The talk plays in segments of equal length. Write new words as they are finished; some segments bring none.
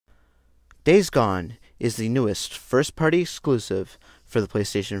Days Gone is the newest first-party exclusive for the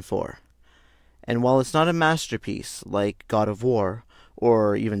PlayStation 4. And while it's not a masterpiece like God of War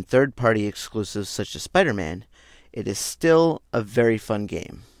or even third-party exclusives such as Spider-Man, it is still a very fun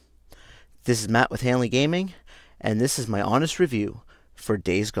game. This is Matt with Hanley Gaming, and this is my honest review for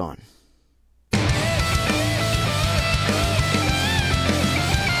Days Gone.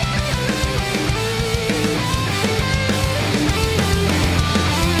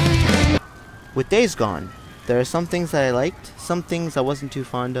 With Days Gone, there are some things that I liked, some things I wasn't too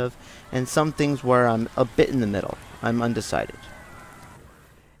fond of, and some things where I'm a bit in the middle. I'm undecided.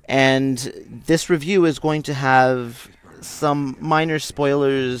 And this review is going to have some minor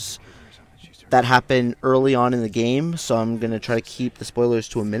spoilers that happen early on in the game, so I'm going to try to keep the spoilers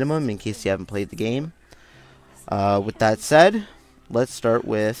to a minimum in case you haven't played the game. With that said, let's start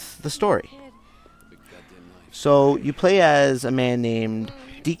with the story. So you play as a man named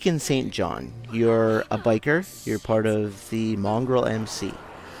Deacon St. John. You're a biker. You're part of the Mongrel MC.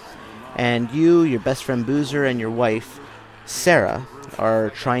 And you, your best friend Boozer, and your wife, Sarah,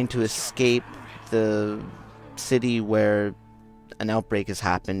 are trying to escape the city where an outbreak has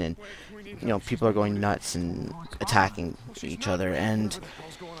happened and, you know, people are going nuts and attacking each other. And,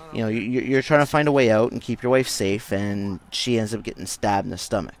 you know, you're trying to find a way out and keep your wife safe, and she ends up getting stabbed in the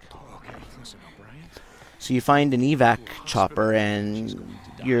stomach. So you find an evac chopper, and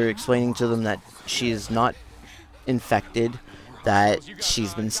you're explaining to them that she is not infected, that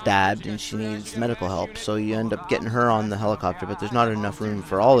she's been stabbed, and she needs medical help. So you end up getting her on the helicopter, but there's not enough room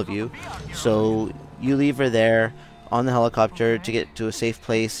for all of you. So you leave her there on the helicopter to get to a safe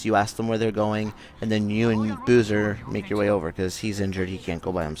place. You ask them where they're going, and then you and Boozer make your way over because he's injured. He can't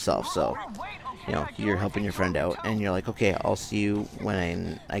go by himself. So, you know, you're helping your friend out, and you're like, okay, I'll see you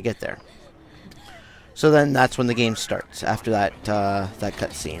when I get there. So then that's when the game starts, after that that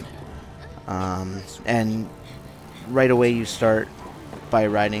cutscene. And right away you start by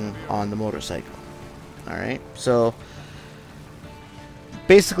riding on the motorcycle. Alright, so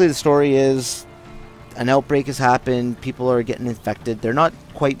basically the story is an outbreak has happened, people are getting infected. They're not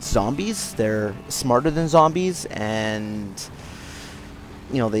quite zombies, they're smarter than zombies, and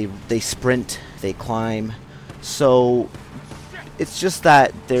you know, they sprint, they climb. So it's just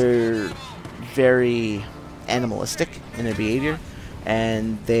that they're very animalistic in their behavior,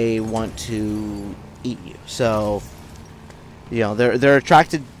 and they want to eat you. So, you know, they're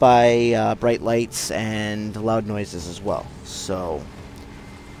attracted by bright lights and loud noises as well. So,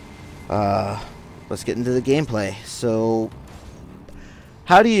 let's get into the gameplay. So,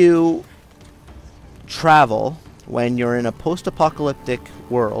 how do you travel when you're in a post-apocalyptic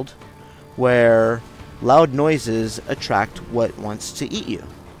world where loud noises attract what wants to eat you?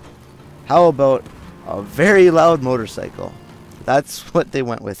 How about a very loud motorcycle? That's what they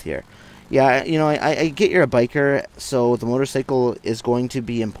went with here. Yeah, you know, I get you're a biker, so the motorcycle is going to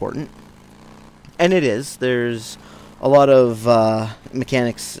be important. And it is. There's a lot of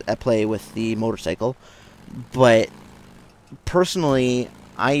mechanics at play with the motorcycle. But personally,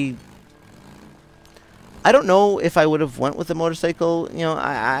 I don't know if I would have went with the motorcycle. You know,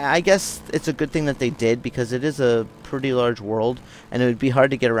 I guess it's a good thing that they did, because it is a pretty large world, and it would be hard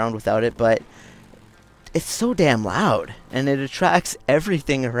to get around without it, but it's so damn loud, and it attracts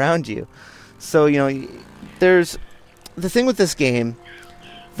everything around you. So, you know, there's the thing with this game,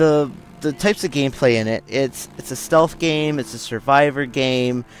 the types of gameplay in it, it's a stealth game, it's a survivor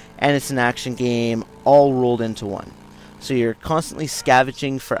game, and it's an action game, all rolled into one. So you're constantly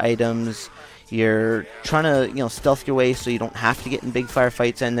scavenging for items. You're trying to, you know, stealth your way so you don't have to get in big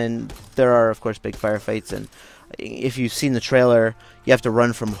firefights, and then there are, of course, big firefights, and if you've seen the trailer, you have to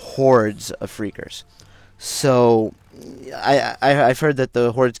run from hordes of freakers. So, I've heard that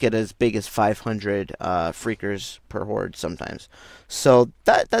the hordes get as big as 500 freakers per horde sometimes. So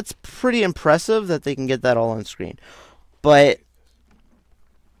that's pretty impressive that they can get that all on screen. But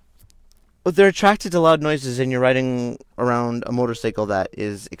they're attracted to loud noises, and you're riding around a motorcycle that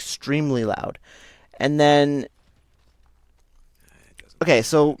is extremely loud. And then, okay,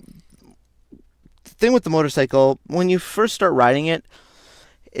 so the thing with the motorcycle, when you first start riding it,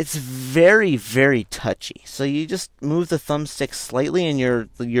 it's very, very touchy. So you just move the thumbstick slightly, and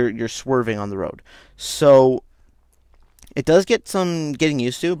you're swerving on the road. So it does get some getting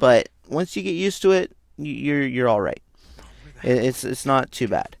used to, but once you get used to it, you're all right. It's not too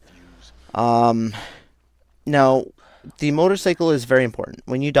bad. Now, the motorcycle is very important.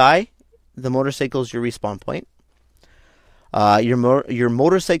 When you die, the motorcycle is your respawn point. Your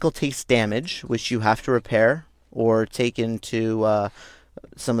motorcycle takes damage, which you have to repair or take into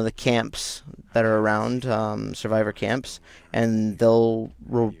some of the camps that are around, survivor camps, and they'll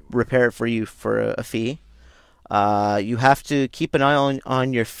repair it for you for a fee. You have to keep an eye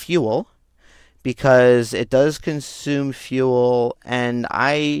on your fuel because it does consume fuel, and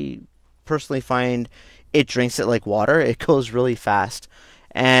I personally find it drinks it like water. It goes really fast,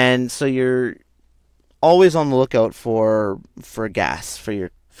 and so you're always on the lookout for gas for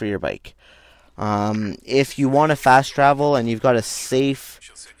your bike. If you want to fast travel and you've got a safe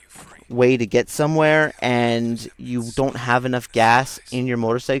way to get somewhere and you don't have enough gas in your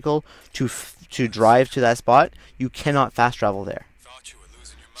motorcycle to drive to that spot, you cannot fast travel there.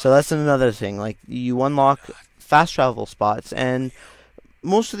 So that's another thing. Like, you unlock fast travel spots, and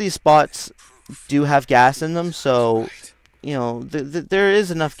most of these spots do have gas in them. So, you know, there is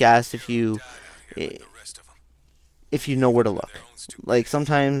enough gas if you know where to look. Like,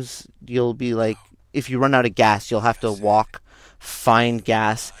 sometimes you'll be like, if you run out of gas, you'll have to walk, find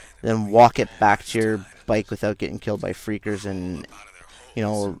gas, then walk it back to your bike without getting killed by freakers and, you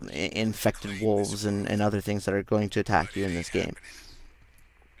know, infected wolves and other things that are going to attack you in this game.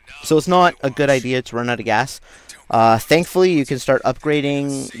 So it's not a good idea to run out of gas. Thankfully, you can start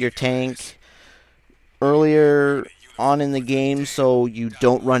upgrading your tank earlier on in the game, so you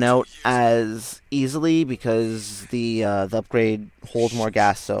don't run out as easily because the upgrade holds more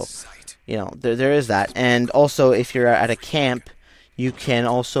gas. So, you know, there is that. And also, if you're at a camp, you can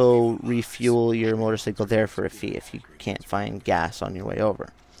also refuel your motorcycle there for a fee if you can't find gas on your way over.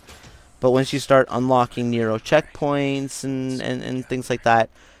 But once you start unlocking Nero checkpoints and things like that,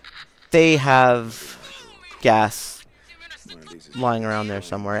 they have gas lying around there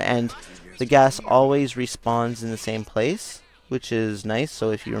somewhere, and the gas always respawns in the same place, which is nice.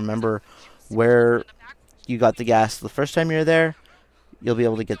 So if you remember where you got the gas the first time you're there, you'll be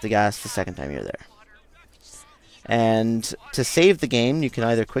able to get the gas the second time you're there. And to save the game, you can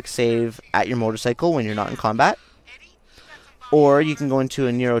either quick save at your motorcycle when you're not in combat, or you can go into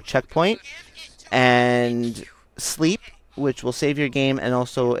a Nero checkpoint and sleep, which will save your game and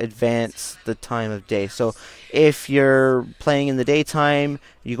also advance the time of day. So if you're playing in the daytime,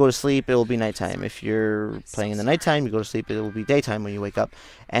 you go to sleep, it will be nighttime. If you're playing in the nighttime, you go to sleep, it will be daytime when you wake up.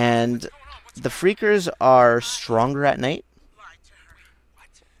 And the freakers are stronger at night.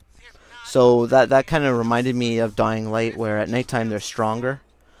 So that kind of reminded me of Dying Light, where at nighttime they're stronger.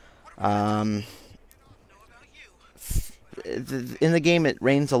 In the game it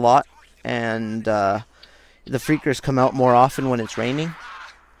rains a lot, and the freakers come out more often when it's raining.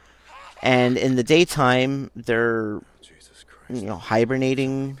 And in the daytime, they're, you know,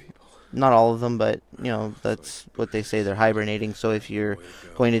 hibernating. Not all of them, but, you know, that's what they say, they're hibernating. So if you're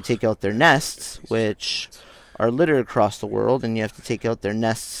going to take out their nests, which are littered across the world, and you have to take out their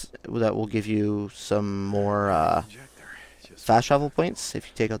nests, that will give you some more fast travel points if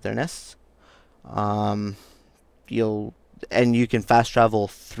you take out their nests. You can fast travel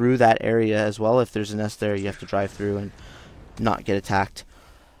through that area as well. If there's a nest there, you have to drive through and not get attacked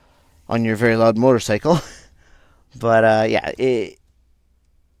on your very loud motorcycle. But yeah,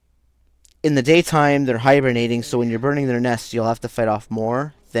 in the daytime they're hibernating, so when you're burning their nests, you'll have to fight off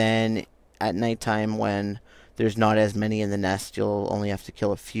more than at nighttime when there's not as many in the nest. You'll only have to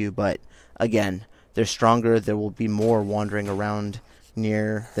kill a few, but again, they're stronger. There will be more wandering around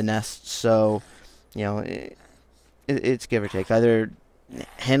near the nest, so, you know, it's give or take. Either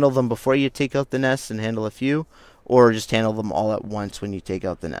handle them before you take out the nest and handle a few, or just handle them all at once when you take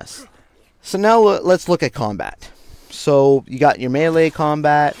out the nest. So now let's look at combat. So you got your melee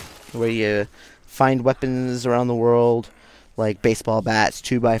combat, where you find weapons around the world, like baseball bats,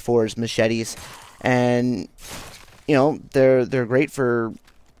 2x4s, machetes, and, you know, they're great for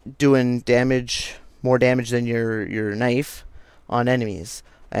doing damage, more damage than your knife on enemies.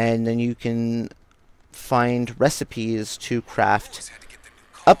 And then you can find recipes to craft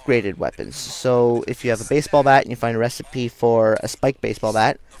upgraded weapons. So if you have a baseball bat and you find a recipe for a spiked baseball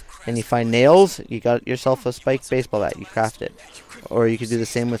bat, and you find nails, you got yourself a spiked baseball bat, you craft it. Or you could do the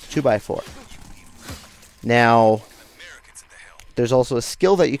same with 2x4. Now, there's also a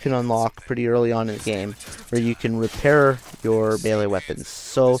skill that you can unlock pretty early on in the game, where you can repair your melee weapons.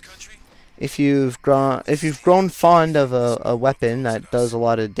 So if you've grown fond of a weapon that does a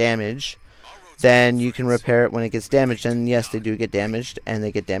lot of damage, then you can repair it when it gets damaged. And yes, they do get damaged, and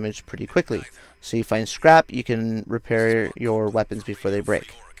they get damaged pretty quickly. So you find scrap, you can repair your weapons before they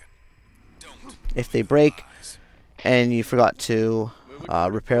break. If they break and you forgot to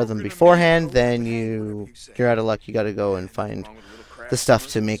repair them beforehand, then you're out of luck. You got to go and find the stuff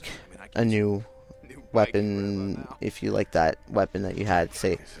to make a new weapon. If you like that weapon that you had,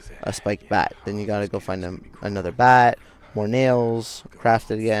 say a spiked bat, then you got to go find another bat, more nails,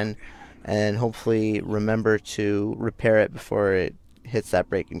 craft it again, and hopefully remember to repair it before it hits that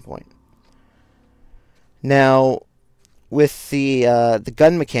breaking point. Now, with the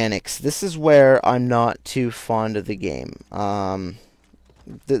gun mechanics, this is where I'm not too fond of the game.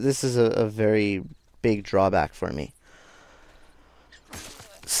 This is a very big drawback for me.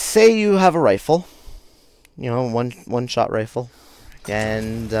 Say you have a rifle, one shot rifle,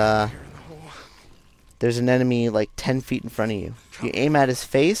 and there's an enemy like 10 feet in front of you. If you aim at his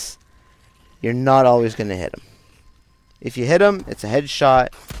face, you're not always going to hit him. If you hit him, it's a headshot,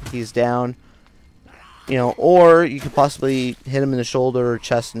 he's down. Or you could possibly hit him in the shoulder or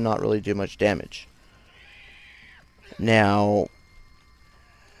chest and not really do much damage. Now,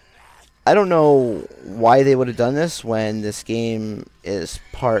 I don't know why they would have done this when this game is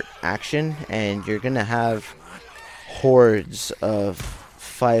part action and you're going to have hordes of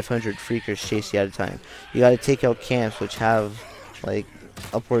 500 freakers chase you at a time. You got to take out camps which have like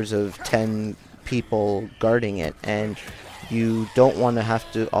upwards of 10 people guarding it, and you don't want to have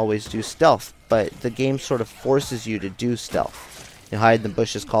to always do stealth, but the game sort of forces you to do stealth. You hide in the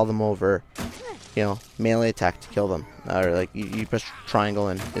bushes, call them over, melee attack to kill them, or like you press triangle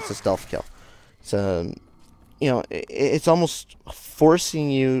and it's a stealth kill. So, it's almost forcing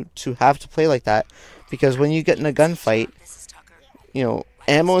you to have to play like that, because when you get in a gunfight,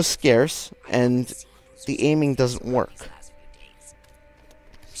 ammo is scarce and the aiming doesn't work.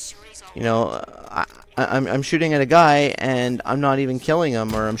 I'm shooting at a guy and I'm not even killing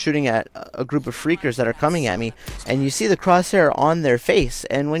him, or I'm shooting at a group of freakers that are coming at me, and you see the crosshair on their face,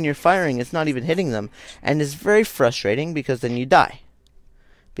 and when you're firing it's not even hitting them, and it's very frustrating because then you die.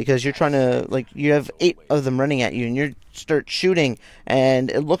 Because you're trying to, you have 8 of them running at you and you start shooting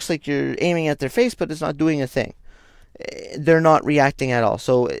and it looks like you're aiming at their face, but it's not doing a thing. They're not reacting at all.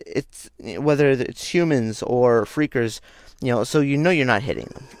 So it's, whether it's humans or freakers, so you're not hitting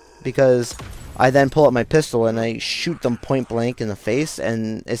them. Because I then pull out my pistol and I shoot them point blank in the face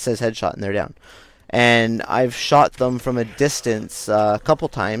and it says headshot and they're down. And I've shot them from a distance a couple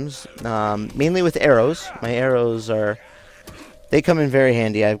times, mainly with arrows. My arrows they come in very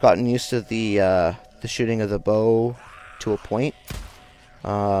handy. I've gotten used to the shooting of the bow to a point.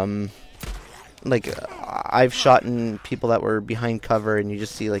 I've shot in people that were behind cover and you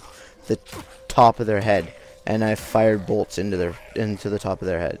just see like the top of their head, and I've fired bolts into the top of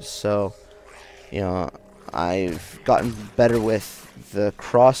their heads. So, I've gotten better with the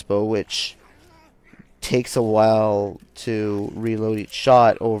crossbow, which takes a while to reload each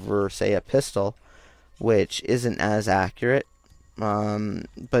shot over, say, a pistol, which isn't as accurate.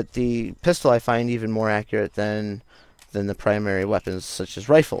 But the pistol I find even more accurate than the primary weapons such as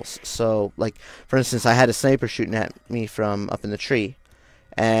rifles. So, for instance, I had a sniper shooting at me from up in the tree,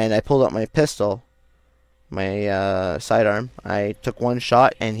 and I pulled out my pistol, my sidearm. I took one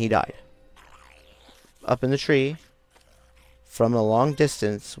shot and he died. Up in the tree, from a long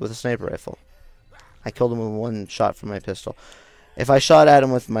distance with a sniper rifle. I killed him with one shot from my pistol. If I shot at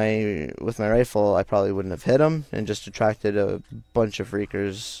him with my rifle, I probably wouldn't have hit him and just attracted a bunch of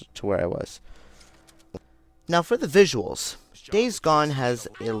freakers to where I was. Now for the visuals, Days Gone has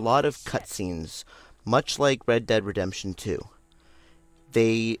a lot of cutscenes, much like Red Dead Redemption 2.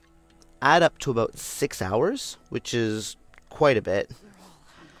 They add up to about 6 hours, which is quite a bit.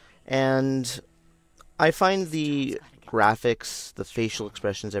 And I find the graphics, the facial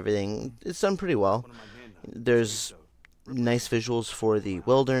expressions, everything, it's done pretty well. There's nice visuals for the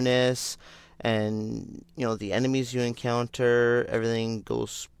wilderness, and the enemies you encounter, everything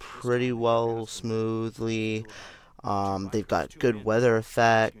goes pretty well, smoothly. They've got good weather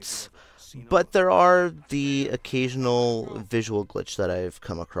effects, but there are the occasional visual glitch that I've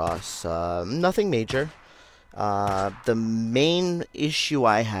come across. Nothing major. The main issue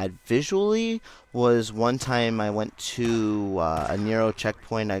I had visually was one time I went to a Nero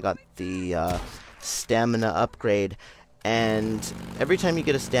checkpoint. I got the stamina upgrade, and every time you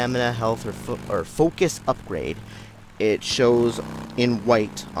get a stamina, health, or focus upgrade, it shows in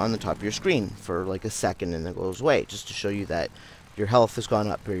white on the top of your screen for like a second, and it goes away, just to show you that your health has gone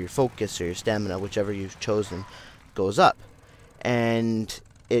up, or your focus, or your stamina, whichever you've chosen, goes up. And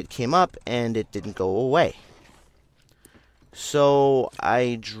it came up, and it didn't go away. So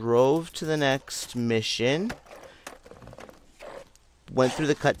I drove to the next mission, went through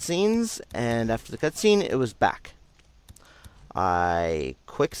the cutscenes, and after the cutscene, it was back. I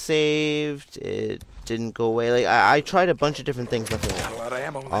quick saved, it didn't go away. I tried a bunch of different things,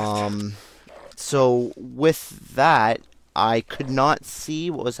 nothing. So with that, I could not see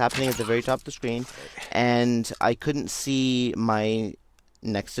what was happening at the very top of the screen, and I couldn't see my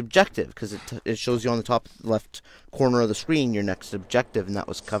next objective, because it shows you on the top left corner of the screen your next objective, and that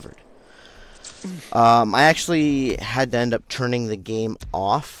was covered. I actually had to end up turning the game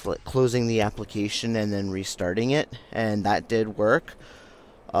off, like closing the application and then restarting it, and that did work.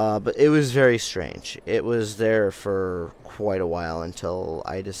 But it was very strange. It was there for quite a while until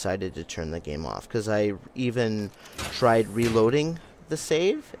I decided to turn the game off, because I even tried reloading the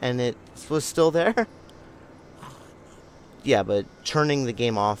save and it was still there. Yeah, but turning the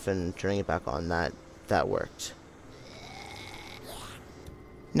game off and turning it back on, that worked.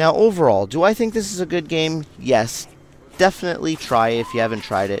 Now, overall, do I think this is a good game? Yes. Definitely try it if you haven't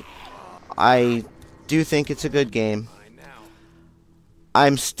tried it. I do think it's a good game.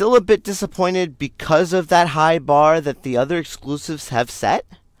 I'm still a bit disappointed because of that high bar that the other exclusives have set.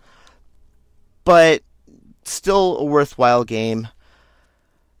 But still a worthwhile game.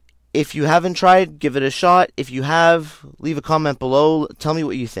 If you haven't tried, give it a shot. If you have, leave a comment below. Tell me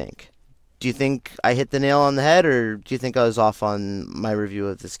what you think. Do you think I hit the nail on the head, or do you think I was off on my review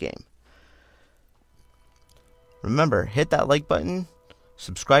of this game? Remember, hit that like button,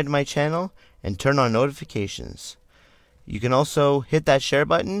 subscribe to my channel, and turn on notifications. You can also hit that share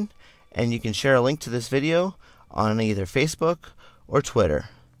button, and you can share a link to this video on either Facebook or Twitter.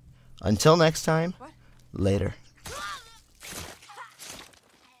 Until next time, later.